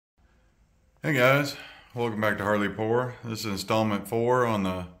Hey guys, welcome back to Hardly Poor. This is installment 4 on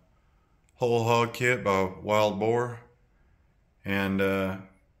the whole hog kit by Wild Boar, and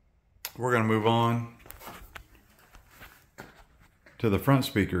we're going to move on to the front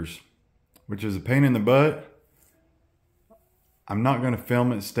speakers, which is a pain in the butt. I'm not going to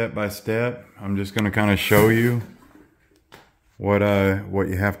film it step by step. I'm just going to kind of show you what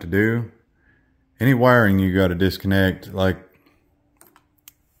you have to do. Any wiring you got to disconnect, like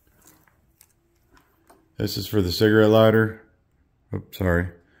this is for the cigarette lighter. Oops, sorry.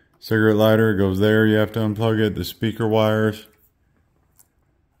 Cigarette lighter goes there. You have to unplug it. The speaker wires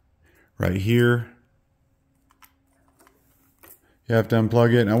right here, you have to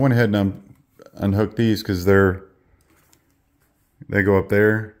unplug it. And I went ahead and unhooked these because they go up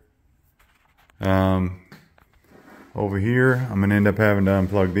there. Over here, I'm gonna end up having to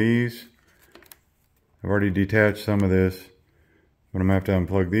unplug these. I've already detached some of this, but I'm gonna have to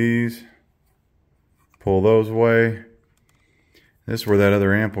unplug these. Pull those away. This is where that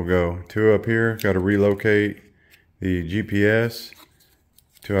other amp will go. 2 up here. Got to relocate the GPS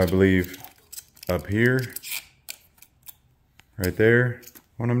to, I believe, up here. Right there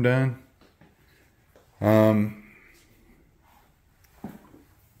when I'm done.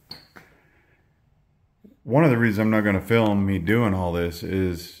 One of the reasons I'm not going to film me doing all this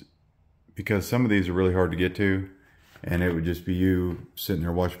is because some of these are really hard to get to. And it would just be you sitting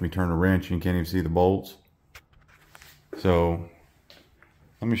there watching me turn a wrench and you can't even see the bolts. So,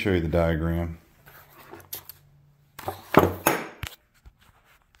 let me show you the diagram.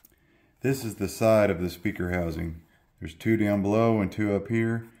 This is the side of the speaker housing. There's 2 down below and 2 up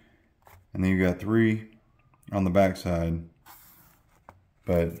here. And then you got 3 on the back side.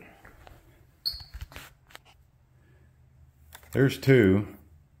 But there's 2.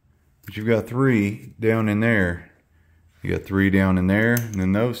 But you've got 3 down in there. You got 3 down in there, and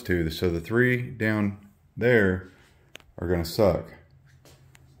then those 2. So the 3 down there are going to suck.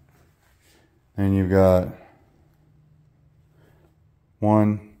 And you've got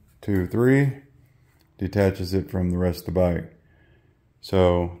 1, 2, 3. Detaches it from the rest of the bike.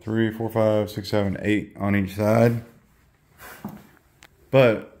 So 3, 4, 5, 6, 7, 8 on each side.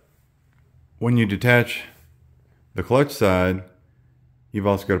 But when you detach the clutch side, you've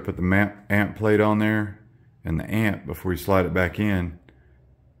also got to put the amp plate on there and the amp before you slide it back in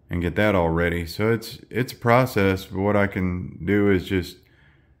and get that all ready. So it's a process, but what I can do is just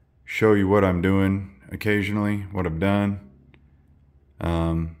show you what I'm doing occasionally, what I've done.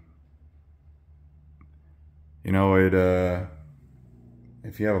 You know,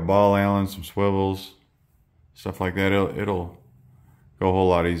 if you have a ball Allen, some swivels, stuff like that, it'll go a whole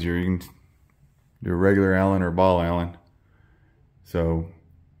lot easier. You can do a regular Allen or ball Allen. So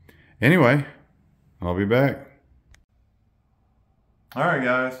anyway, I'll be back. Alright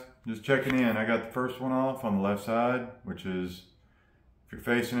guys, just checking in. I got the first one off on the left side, which is, if you're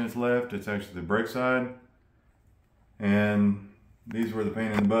facing its left, it's actually the brake side. And these were the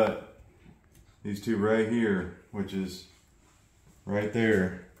pain in the butt. These 2 right here, which is right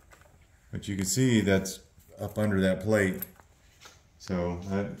there. But you can see that's up under that plate. So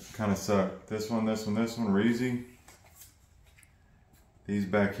that kind of sucked. This one were easy. These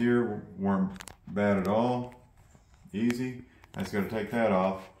back here weren't bad at all. Easy. I just got to take that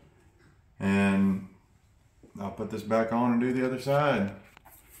off. And I'll put this back on and do the other side.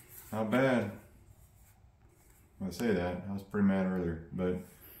 Not bad. I say that. I was pretty mad earlier. But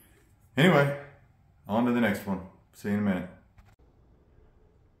anyway, on to the next one. See you in a minute.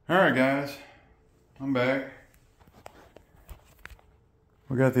 Alright guys, I'm back.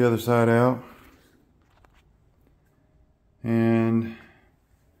 We got the other side out. And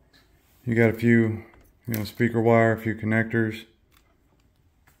you got a few, speaker wire, a few connectors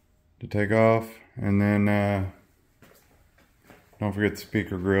to take off, and then don't forget the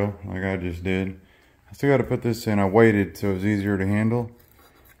speaker grill, like I just did. I still got to put this in. I waited so it was easier to handle,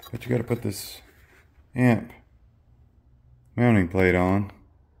 but you got to put this amp mounting plate on,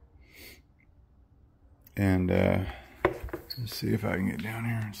 and let's see if I can get down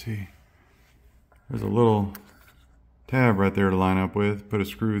here and see. There's a little tab right there to line up with. Put a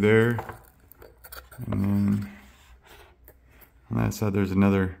screw there, and then on that side there's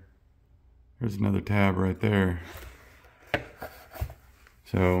another tab right there.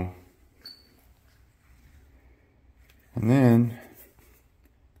 So, and then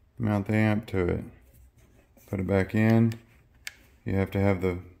mount the amp to it. Put it back in. You have to have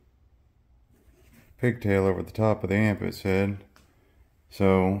the pigtail over the top of the amp, it said.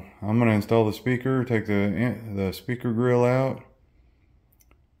 So I'm going to install the speaker, take the speaker grill out,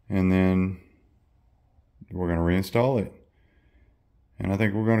 and then we're going to reinstall it. And I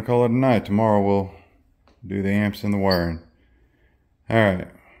think we're going to call it a night. Tomorrow we'll do the amps and the wiring. Alright,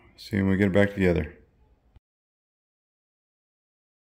 see you when we get it back together.